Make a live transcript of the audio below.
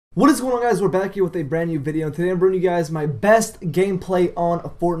What is going on, guys? We're back here with a brand new video, and today I'm bringing you guys my best gameplay on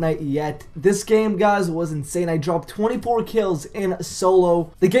Fortnite yet. This game, guys, was insane. I dropped 24 kills in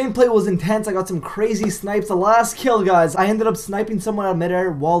solo. The gameplay was intense. I got some crazy snipes. The last kill, guys, I ended up sniping someone out of midair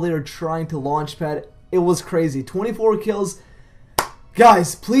while they were trying to launch pad. It was crazy. 24 kills.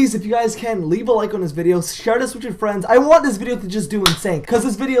 Guys, please, if you guys can, leave a like on this video, share this with your friends. I want this video to just do insane, because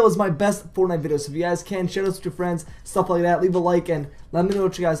this video is my best Fortnite video. So if you guys can, share this with your friends, stuff like that. Leave a like and let me know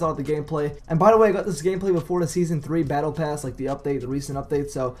what you guys thought of the gameplay. And by the way, I got this gameplay before the Season 3 Battle Pass, like the update, the recent update.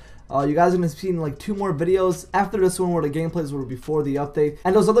 So you guys are going to see like 2 more videos after this one where the gameplays were before the update.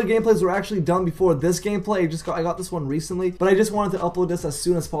 And those other gameplays were actually done before this gameplay. I got this one recently, but I just wanted to upload this as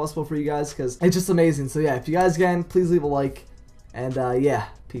soon as possible for you guys because it's just amazing. So yeah, if you guys can, please leave a like. And yeah,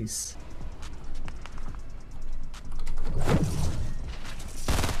 peace.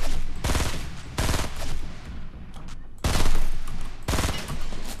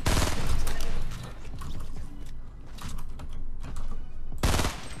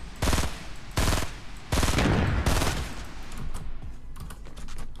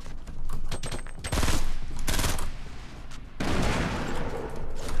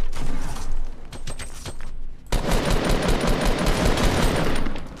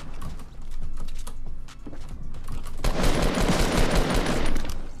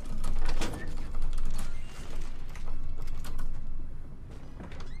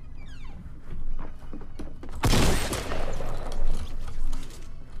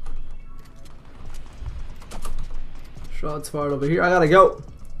 Shots fired over here. I gotta go.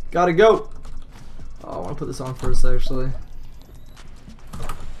 Gotta go. Oh, I want to put this on first, actually.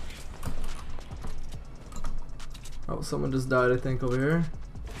 Oh, someone just died, I think, over here.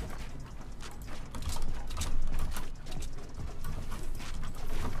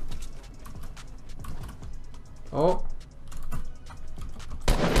 Oh.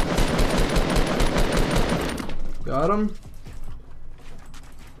 Got him.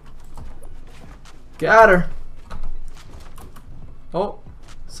 Got her. Oh,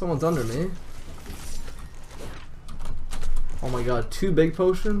 someone's under me. Oh my god, 2 big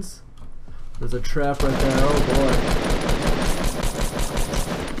potions? There's a trap right there, oh boy.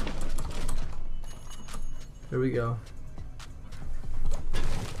 Here we go.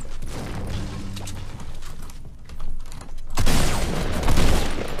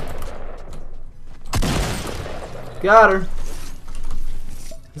 Got her!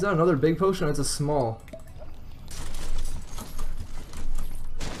 Is that another big potion? It's a small.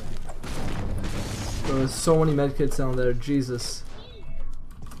 There's so many medkits down there, Jesus.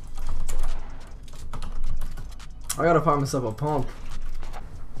 I gotta find myself a pump.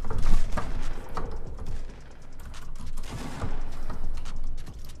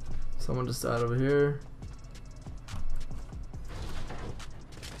 Someone just died over here.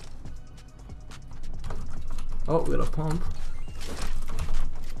 Oh, we got a pump.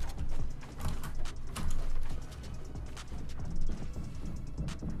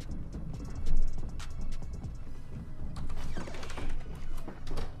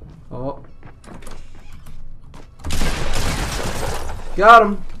 Oh. Got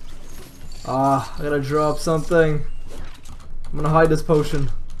him! Ah, I gotta drop something. I'm gonna hide this potion.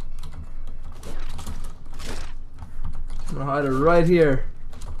 I'm gonna hide it right here.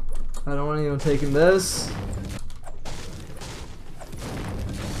 I don't want anyone taking this.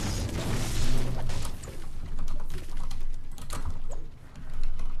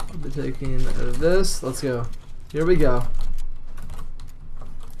 I'll be taking this. Let's go. Here we go.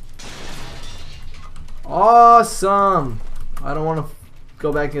 Awesome! I don't want to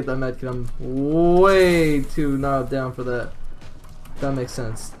go back and get that medkit. I'm way too not down for that. That makes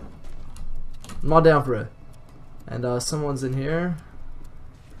sense. I'm not down for it. And someone's in here.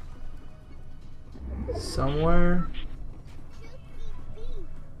 Somewhere.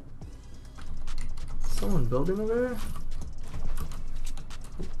 Someone building over there?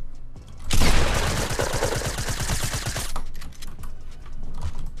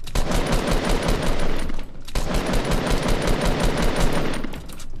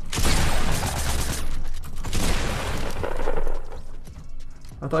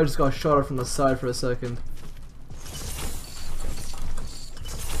 I thought I just got shot at from the side for a second.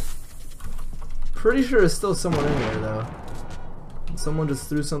 Pretty sure there's still someone in there though. Someone just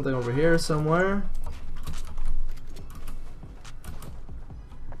threw something over here somewhere.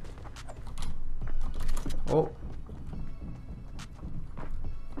 Oh.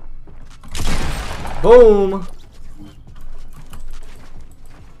 Boom!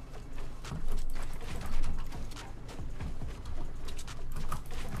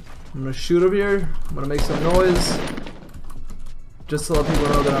 I'm gonna shoot over here. I'm gonna make some noise. Just to let people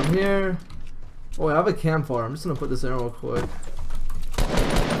know that I'm here. Oh, I have a campfire. I'm just gonna put this in real quick.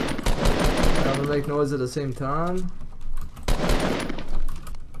 I'm gonna make noise at the same time.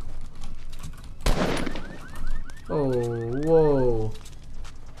 Oh, whoa.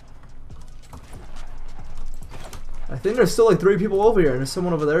 I think there's still like 3 people over here, and there's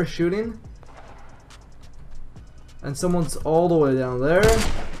someone over there shooting. And someone's all the way down there.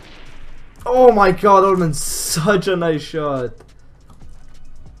 Oh my god, that would have been such a nice shot.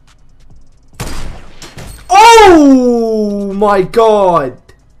 Oh my god.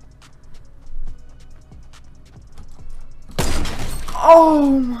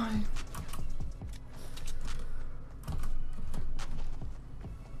 Oh my.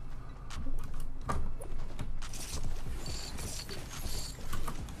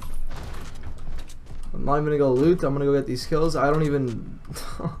 I'm not even gonna go loot. I'm gonna go get these kills. I don't even.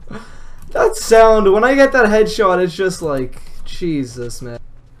 That sound, when I get that headshot, it's just like, Jesus, man.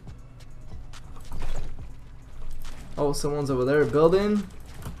 Oh, someone's over there building.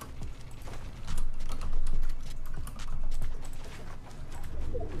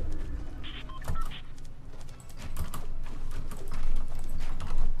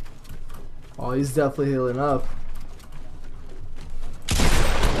 Oh, he's definitely healing up.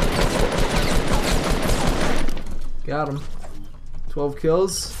 Got him. 12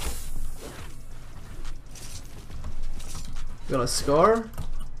 kills. Got a scar.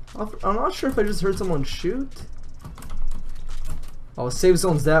 I'm not sure if I just heard someone shoot. Oh, save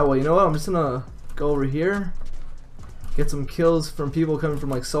zone's that way. You know what? I'm just gonna go over here. Get some kills from people coming from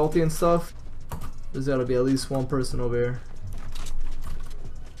like Salty and stuff. There's gotta be at least one person over here.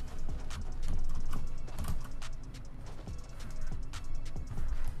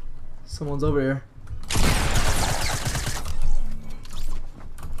 Someone's over here.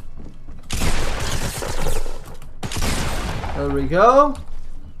 There we go.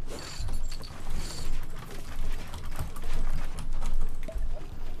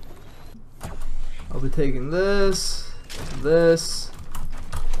 I'll be taking this. I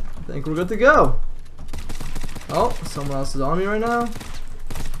think we're good to go. Oh, someone else is on me right now.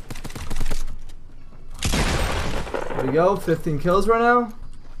 There we go, 15 kills right now.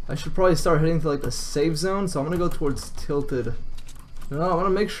 I should probably start heading to like the safe zone, so I'm gonna go towards Tilted. No, I wanna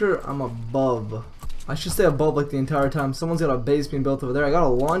make sure I'm above. I should stay above like the entire time. Someone's got a base being built over there. I got a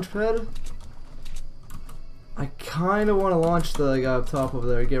launch pad. I kinda wanna launch the guy up top over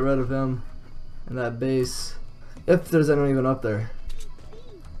there, get rid of him and that base. If there's anyone even up there.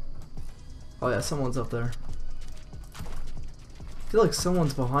 Oh yeah, someone's up there. I feel like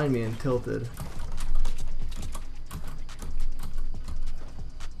someone's behind me and Tilted.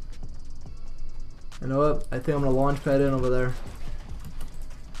 You know what? I think I'm gonna launch pad in over there.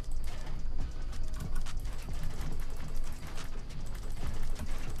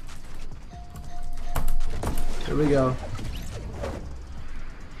 Here we go.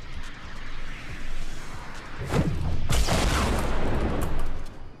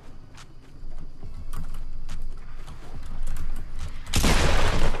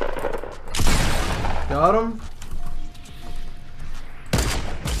 Got him.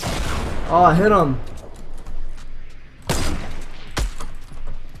 Oh, I hit him.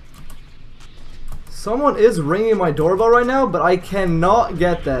 Someone is ringing my doorbell right now, but I cannot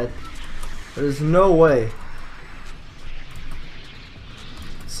get that. There's no way.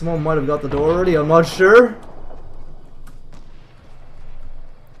 Someone might have got the door already, I'm not sure.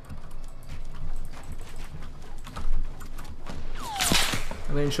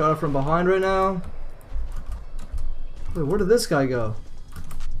 I'm getting shot at from behind right now. Wait, where did this guy go?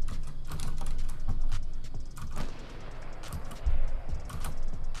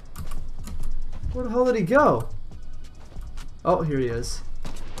 Where the hell did he go? Oh, here he is.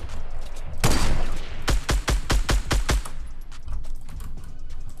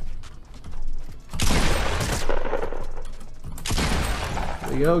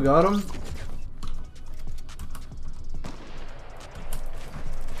 There we go, got him.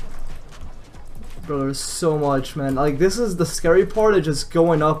 Bro, there's so much, man. Like, this is the scary part of just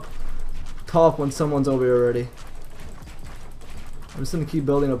going up top when someone's over here already. I'm just gonna keep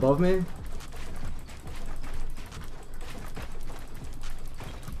building above me.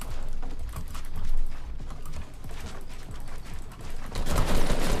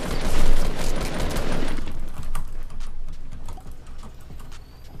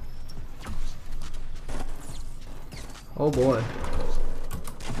 Oh boy.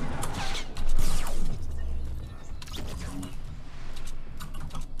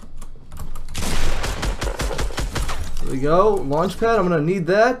 There we go. Launch pad, I'm gonna need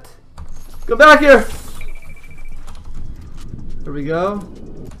that. Come back here! There There we go.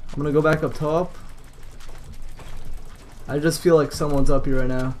 I'm gonna go back up top. I just feel like someone's up here right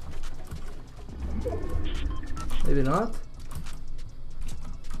now. Maybe not.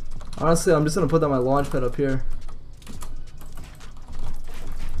 Honestly, I'm just gonna put down my launch pad up here.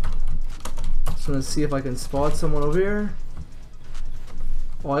 Just gonna see if I can spot someone over here.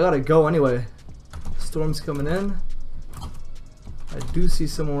 Oh, I gotta go anyway. Storm's coming in. I do see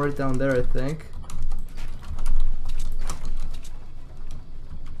someone right down there, I think.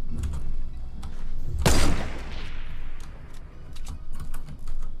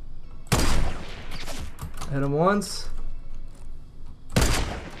 Hit him once.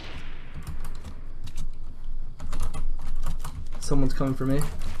 Someone's coming for me.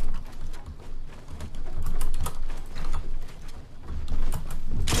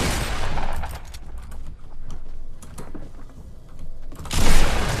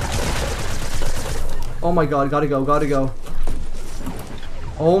 Oh my god, gotta go, gotta go.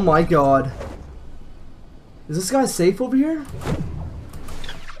 Oh my god. Is this guy safe over here?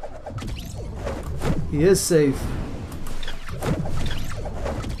 He is safe.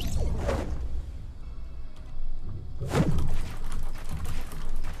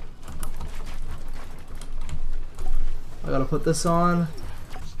 I gotta put this on.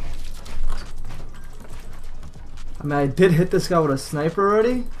 I mean, I did hit this guy with a sniper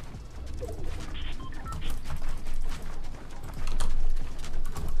already.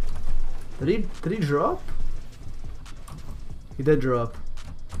 Did he drop? He did drop.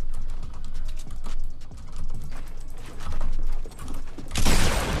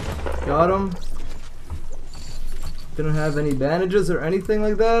 Got him. Didn't have any bandages or anything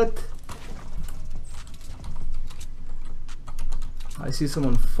like that. I see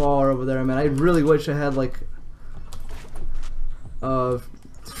someone far over there, man. I really wish I had like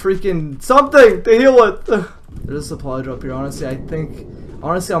freaking something to heal it. There's a supply drop here, honestly.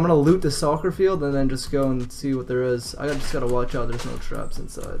 Honestly, I'm gonna loot the soccer field and then just go and see what there is. I just gotta watch out there's no traps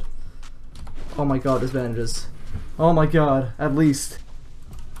inside. Oh my god, there's bandages. Oh my god, at least.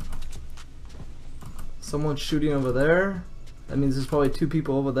 Someone's shooting over there. That means there's probably two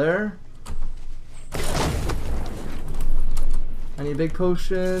people over there. Any big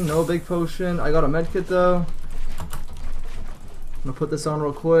potion? No big potion. I got a medkit though. I'm gonna put this on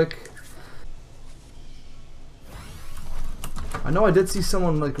real quick. I know I did see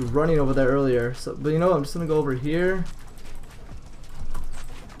someone like running over there earlier, so but you know what, I'm just gonna go over here.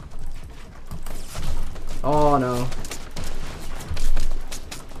 Oh no.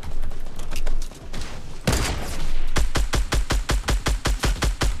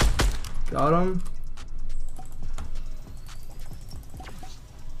 Got him.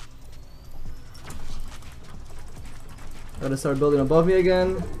 Gotta start building above me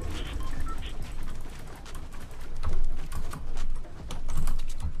again.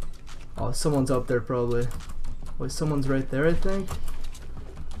 Oh, someone's up there probably. Wait, someone's right there, I think.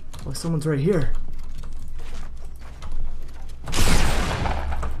 Oh, someone's right here.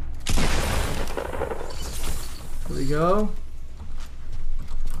 There we go.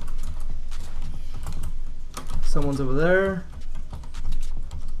 Someone's over there.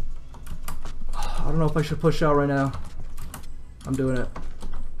 I don't know if I should push out right now. I'm doing it.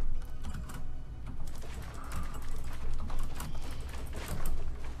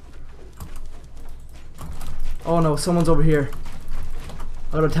 Oh no, someone's over here.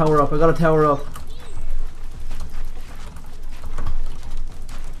 I gotta tower up, I gotta tower up.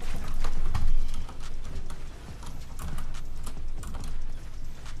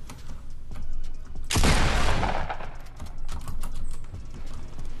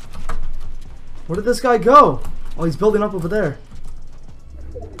 Where did this guy go? Oh, he's building up over there.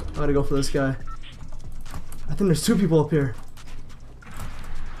 I gotta go for this guy. I think there's two people up here.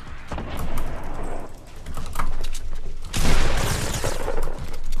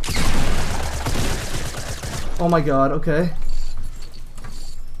 Oh my god, okay.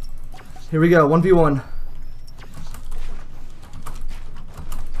 Here we go, 1v1.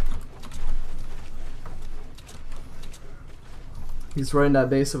 He's right in that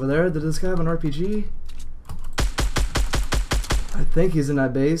base over there. Did this guy have an RPG? I think he's in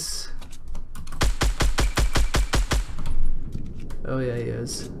that base. Oh yeah, he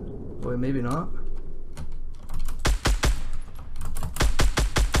is. Wait, maybe not.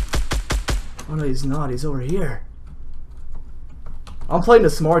 Oh no, he's not. He's over here. I'm playing the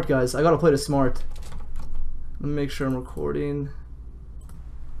smart, guys. I gotta play the smart. Let me make sure I'm recording.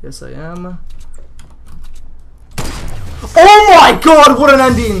 Yes, I am. Oh my god, what an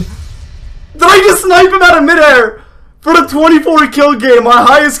ending! Did I just snipe him out of midair for the 24 kill game? My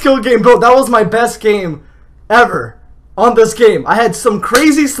highest kill game, bro. That was my best game ever. on this game. I had some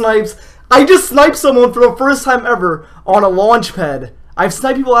crazy snipes. I just sniped someone for the first time ever on a launch pad. I've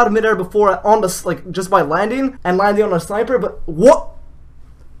sniped people out of midair before on the, like, just by landing on a sniper, but what?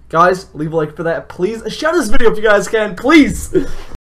 Guys, leave a like for that, please. Share this video if you guys can, please.